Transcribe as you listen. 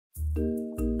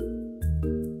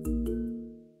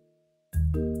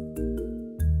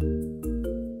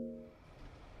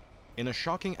a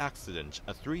shocking accident,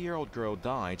 a 3-year-old girl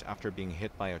died after being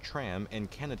hit by a tram in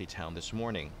Kennedytown this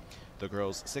morning. The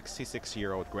girl's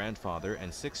 66-year-old grandfather and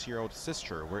 6-year-old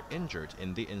sister were injured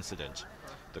in the incident.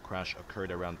 The crash occurred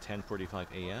around 10:45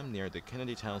 a.m. near the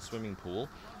Kennedytown swimming pool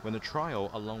when the trio,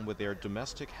 along with their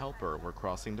domestic helper, were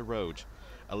crossing the road.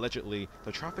 Allegedly,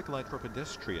 the traffic light for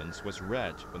pedestrians was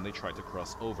red when they tried to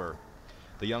cross over.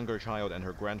 The younger child and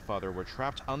her grandfather were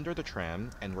trapped under the tram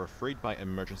and were freed by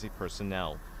emergency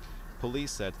personnel.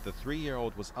 Police said the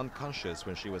 3-year-old was unconscious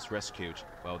when she was rescued,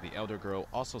 while the elder girl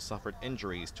also suffered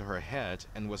injuries to her head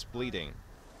and was bleeding.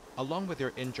 Along with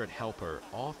their injured helper,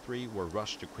 all three were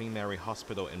rushed to Queen Mary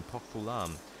Hospital in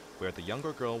Pokfulam, where the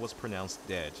younger girl was pronounced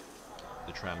dead.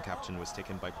 The tram captain was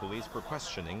taken by police for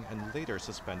questioning and later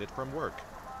suspended from work.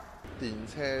 電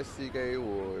車司機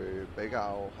會比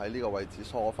較喺呢個位置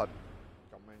疏忽。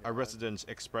 A resident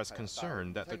expressed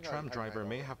concern that the tram driver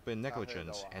may have been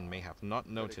negligent and may have not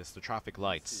noticed the traffic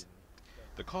lights.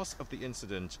 The cause of the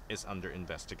incident is under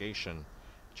investigation.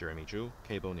 Jeremy Zhu,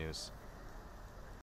 Cable News.